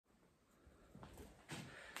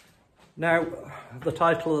Now, the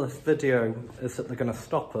title of this video is that they're going to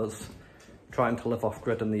stop us trying to live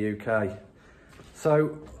off-grid in the UK.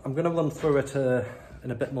 So I'm going to run through it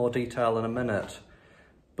in a bit more detail in a minute.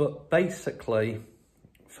 But basically,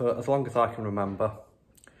 for as long as I can remember,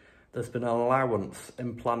 there's been an allowance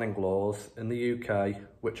in planning laws in the UK,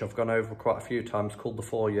 which I've gone over quite a few times, called the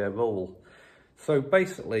 4-year rule. So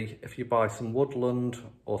basically, if you buy some woodland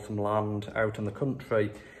or some land out in the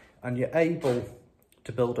country and you're able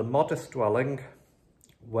to build a modest dwelling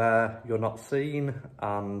where you're not seen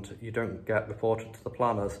and you don't get reported to the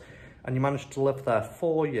planners, and you manage to live there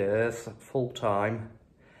 4 years full time,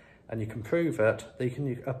 and you can prove it,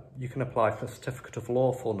 you can apply for a certificate of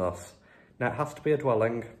lawfulness. Now, it has to be a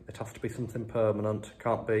dwelling, it has to be something permanent, it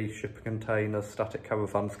can't be shipping containers, static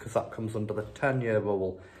caravans, because that comes under the 10-year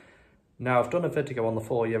rule. Now, I've done a video on the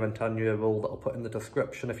 4-year and 10-year rule that I'll put in the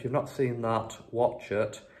description. If you've not seen that, watch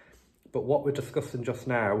it. But what we're discussing just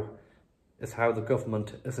now is how the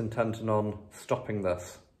government is intending on stopping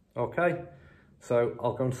this. Okay? So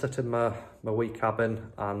I'll go and sit in my wee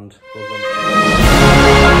cabin and we'll run.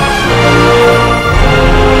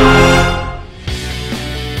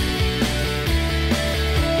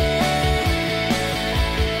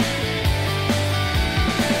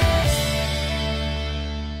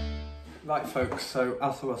 Right folks, so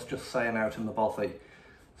as I was just saying out in the bothy,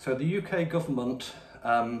 so the UK government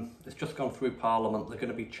it's just gone through Parliament. They're going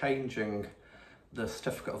to be changing the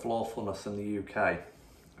certificate of lawfulness in the UK.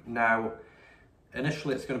 Now,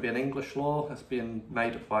 initially it's going to be an English law. It's being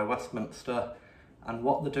made up by Westminster, and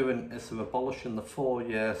what they're doing is they're abolishing the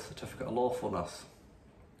 4-year certificate of lawfulness.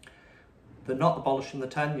 They're not abolishing the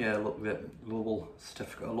 10-year rule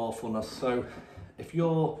certificate of lawfulness. So if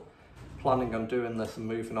you're planning on doing this and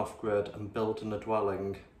moving off grid and building a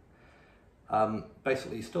dwelling,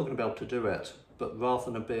 basically you're still going to be able to do it, but rather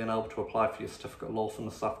than being able to apply for your certificate of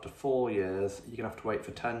lawfulness after 4 years, you're going to have to wait for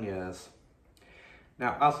 10 years.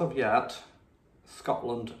 Now, as of yet,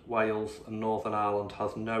 Scotland, Wales and Northern Ireland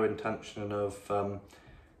has no intention of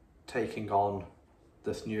taking on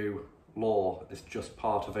this new law. It's just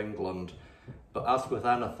part of England. But as with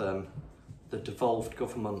anything, the devolved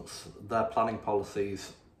governments, their planning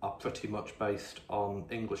policies are pretty much based on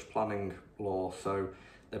English planning law. So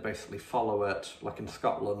they basically follow it, like in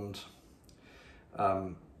Scotland,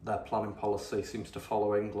 their planning policy seems to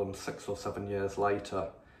follow England 6 or 7 years later.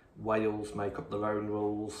 Wales make up their own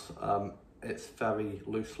rules. It's very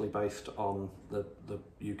loosely based on the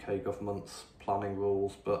UK government's planning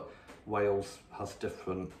rules, but Wales has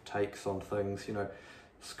different takes on things. You know,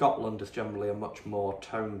 Scotland is generally a much more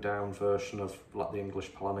toned down version of like the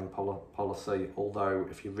English planning policy, although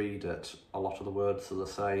if you read it, a lot of the words are the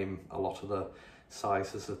same, a lot of the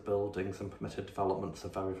sizes of buildings and permitted developments are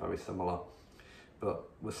very, very similar. But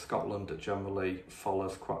with Scotland, it generally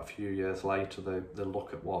follows quite a few years later. They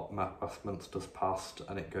look at what Westminster's passed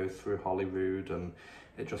and it goes through Holyrood, and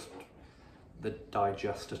they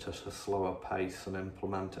digest it at a slower pace and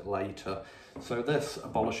implement it later. So this,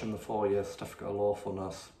 abolishing the 4-year certificate of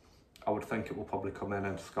lawfulness, I would think it will probably come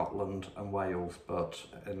in Scotland and Wales, but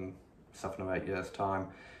in 7 or 8 years' time.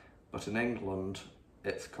 But in England,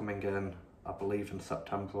 it's coming in, I believe, in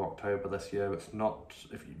September or October this year. It's not,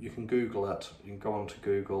 if you can Google it, you can go onto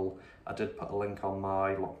Google. I did put a link on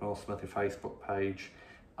my Locknor Smithy Facebook page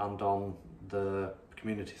and on the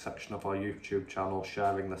community section of our YouTube channel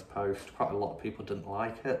sharing this post. Quite a lot of people didn't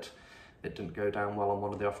like it. It didn't go down well on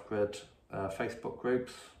one of the off-grid Facebook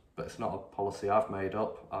groups, but it's not a policy I've made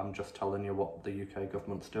up. I'm just telling you what the UK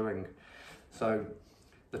government's doing. So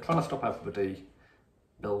they're trying to stop everybody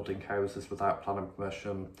building houses without planning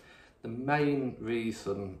permission. The main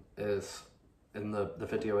reason is, in the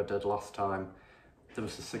video I did last time, there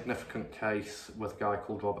was a significant case with a guy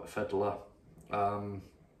called Robert Fiddlers.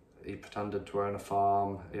 He pretended to own a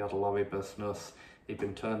farm, he had a lorry business, he'd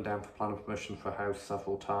been turned down for planning permission for a house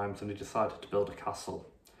several times, and he decided to build a castle.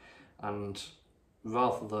 And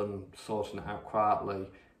rather than sorting it out quietly,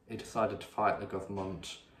 he decided to fight the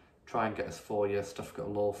government, try and get his 4-year certificate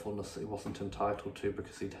of lawfulness that he wasn't entitled to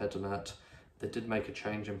because he'd hidden it. They did make a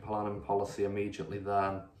change in planning policy immediately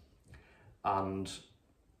then, and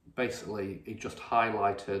basically he just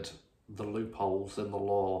highlighted the loopholes in the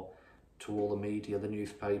law to all the media, the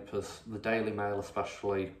newspapers, the Daily Mail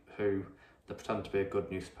especially, who they pretend to be a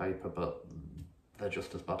good newspaper, but they're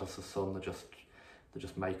just as bad as the Sun. They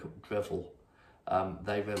just make up drivel.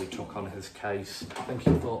 They really took on his case. I think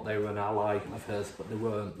he thought they were an ally of his, but they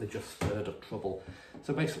weren't. They just stirred up trouble.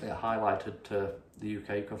 So basically it highlighted to the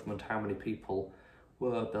UK government how many people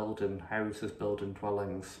were building houses, building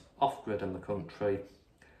dwellings off-grid in the country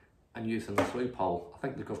and using this loophole. I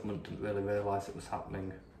think the government didn't really realise it was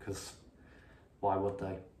happening because why would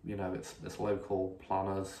they? You know, it's local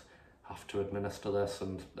planners have to administer this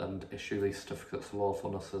and issue these certificates of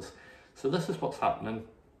lawfulness. So this is what's happening.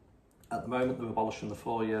 At the moment they're abolishing the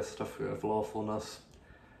 4-year certificate of lawfulness.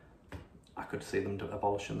 I could see them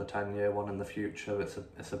abolishing the 10-year one in the future. It's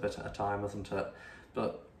a bit at a time, isn't it?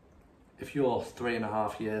 But if you're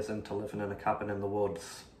 3.5 years into living in a cabin in the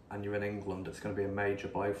woods and you're in England, it's going to be a major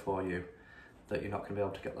blow for you that you're not going to be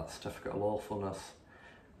able to get that certificate of lawfulness.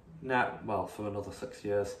 Now, well, for another 6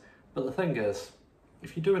 years. But the thing is,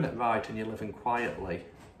 if you're doing it right and you're living quietly,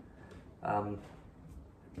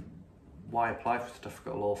 why apply for a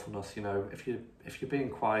certificate of lawfulness? You know, if you're being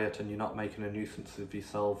quiet and you're not making a nuisance of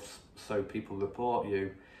yourselves so people report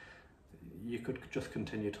you, you could just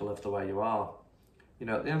continue to live the way you are. You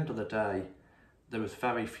know, at the end of the day, there was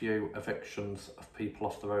very few evictions of people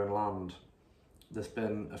off their own land. There's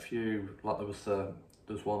been a few, like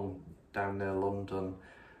there's one down near London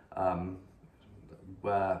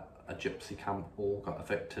where a gypsy camp all got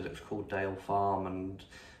evicted. It was called Dale Farm,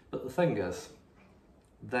 but the thing is,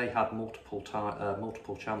 they had multiple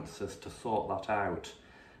chances to sort that out.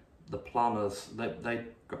 The planners, they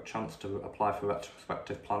got a chance to apply for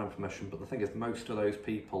retrospective planning permission, but the thing is, most of those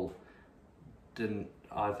people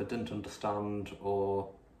either didn't understand or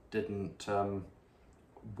didn't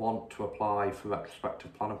want to apply for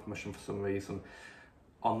retrospective planning permission for some reason.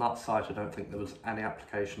 On that site, I don't think there was any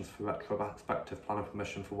applications for retrospective planning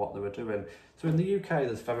permission for what they were doing. So in the UK,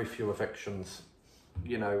 there's very few evictions.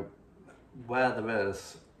 You know, where there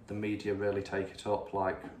is, the media really take it up,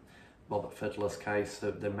 like Robert Fiddlers' case,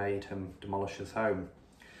 that they made him demolish his home.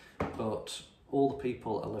 But all the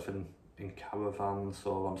people are living in caravans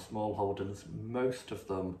or on smallholdings, most of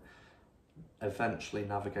them eventually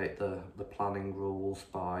navigate the planning rules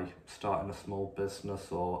by starting a small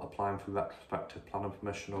business or applying for retrospective planning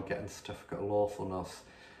permission or getting a certificate of lawfulness.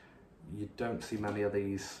 You don't see many of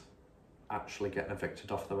these actually getting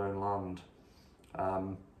evicted off their own land.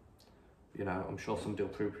 You know, I'm sure somebody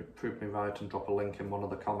will prove me right and drop a link in one of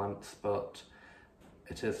the comments, but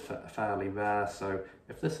it is fairly rare. So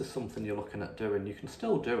if this is something you're looking at doing, you can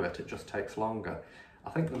still do it, it just takes longer.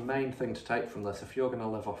 I think the main thing to take from this, if you're going to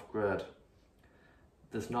live off grid,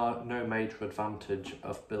 there's no major advantage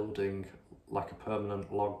of building like a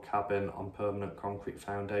permanent log cabin on permanent concrete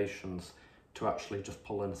foundations to actually just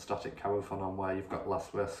pull in a static caravan on where you've got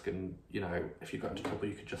less risk, and you know, if you got into trouble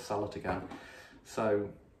you could just sell it again. So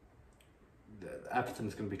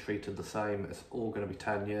everything's going to be treated the same. It's all going to be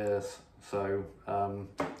 10 years. So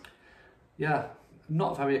yeah,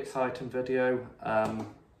 not a very exciting video.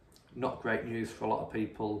 Not great news for a lot of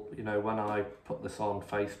people. You know, when I put this on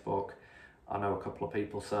Facebook, I know a couple of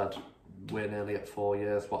people said, we're nearly at 4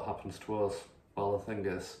 years, what happens to us? Well, the thing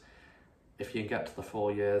is, if you can get to the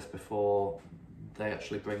 4 years before they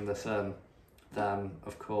actually bring this in, then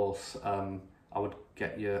of course I would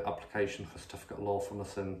get your application for certificate of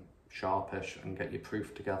lawfulness in sharpish and get your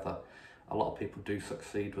proof together. A lot of people do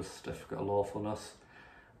succeed with certificate of lawfulness.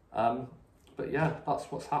 But yeah,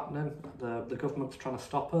 that's what's happening. The government's trying to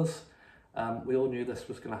stop us. We all knew this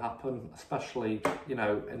was going to happen, especially, you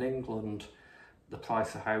know, in England, the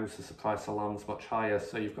price of houses, the price of land's much higher,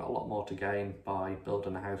 so you've got a lot more to gain by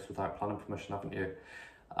building a house without planning permission, haven't you?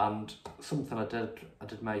 And something I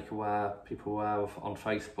did make people aware of on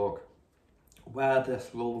Facebook, where this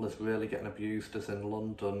rule is really getting abused is in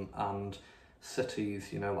London and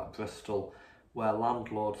cities, you know, like Bristol, where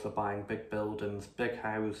landlords are buying big buildings, big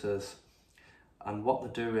houses, and what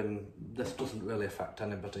they're doing, this doesn't really affect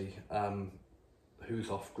anybody who's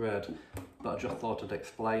off grid, but I just thought I'd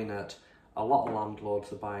explain it. A lot of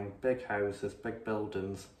landlords are buying big houses, big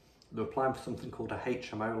buildings. They're applying for something called a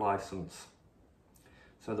HMO licence.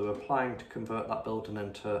 So they're applying to convert that building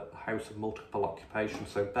into a house of multiple occupation,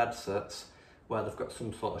 so bed sits, where they've got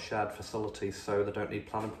some sort of shared facilities so they don't need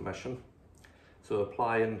planning permission. So they're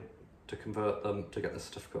applying to convert them to get the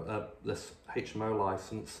certificate, this HMO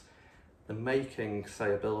licence. They're making,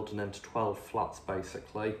 say, a building into 12 flats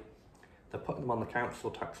basically. They're putting them on the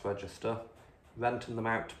council tax register, renting them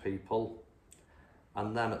out to people,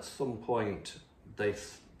 and then at some point they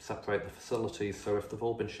separate the facilities. So if they've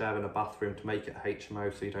all been sharing a bathroom to make it a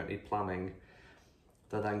HMO so you don't need planning,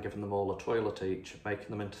 they're then giving them all a toilet each, making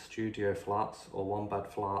them into studio flats or one-bed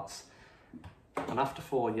flats. And after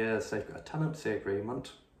 4 years, they've got a tenancy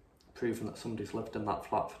agreement proving that somebody's lived in that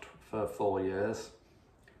flat for 4 years.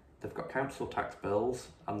 They've got council tax bills,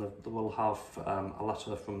 and they will have a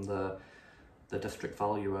letter from the district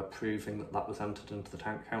valuer proving that that was entered into the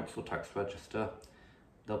council tax register.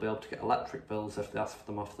 They'll be able to get electric bills if they ask for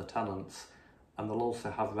them off the tenants, and they'll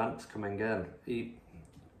also have rents coming in.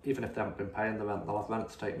 even if they haven't been paying the rent, they'll have rent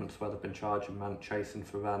statements where they've been charging rent, chasing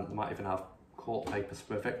for rent. They might even have court papers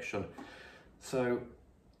for eviction. So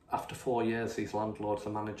after 4 years, these landlords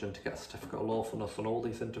are managing to get a certificate of lawfulness on all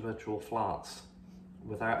these individual flats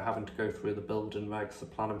without having to go through the building regs, the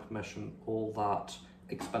planning permission, all that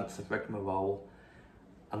expensive rigmarole.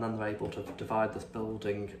 And then they're able to divide this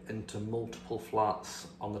building into multiple flats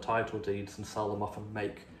on the title deeds and sell them off and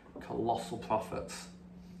make colossal profits.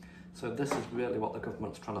 So this is really what the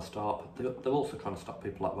government's trying to stop. They're also trying to stop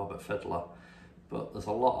people like Robert Fiddlers, but there's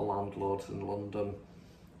a lot of landlords in London.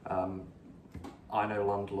 I know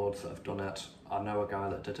landlords that have done it. I know a guy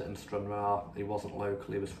that did it in Stranraer. He wasn't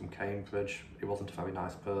local, he was from Cambridge. He wasn't a very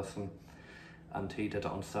nice person, and he did it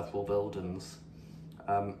on several buildings.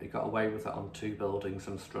 He got away with it on 2 buildings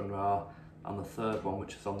in Stranraer, and the third one,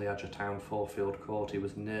 which is on the edge of town, Fourfield Court, he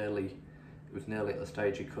was nearly at the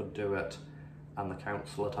stage he could do it, and the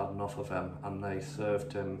council had had enough of him, and they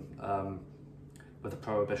served him with a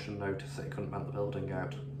prohibition notice that he couldn't rent the building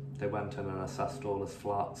out. They went in and assessed all his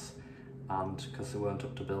flats, and because they weren't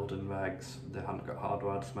up to building regs, they hadn't got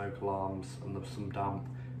hardwired smoke alarms, and there was some damp,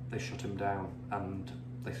 they shut him down and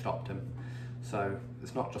they stopped him. So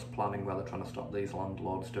it's not just planning where they're trying to stop these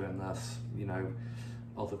landlords doing this, you know,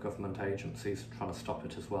 other government agencies are trying to stop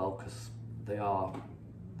it as well, because they're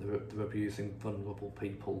abusing vulnerable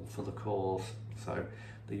people for the cause. So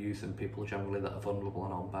they're using people generally that are vulnerable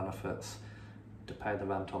and on benefits to pay the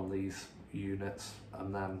rent on these units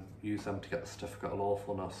and then use them to get the certificate of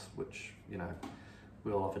lawfulness, which, you know,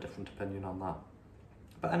 we all have a different opinion on that.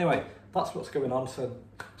 But anyway, that's what's going on. So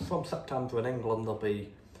from September in England, there'll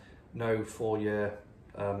be no 4-year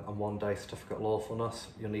and 1-day certificate of lawfulness.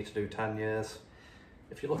 You'll need to do 10 years.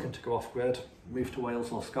 If you're looking to go off grid, move to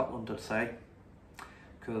Wales or Scotland, I'd say,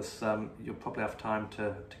 because you'll probably have time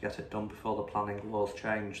to get it done before the planning laws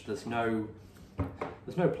change. There's no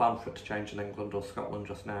plan for it to change in England or Scotland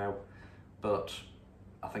just now, but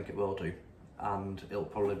I think it will do, and it'll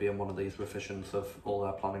probably be in one of these revisions of all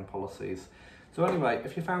their planning policies. So anyway,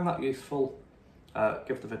 if you found that useful,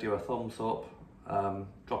 give the video a thumbs up,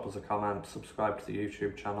 drop us a comment, subscribe to the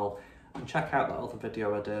YouTube channel, and check out that other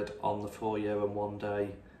video I did on the 4-year and 1-day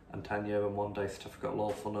and 10-year and 1-day certificate of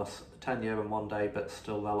lawfulness. The 10-year and 1-day bit's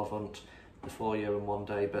still relevant, the 4-year and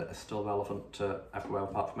 1-day bit is still relevant to everywhere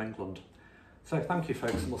apart from England. So thank you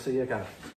folks, and we'll see you again.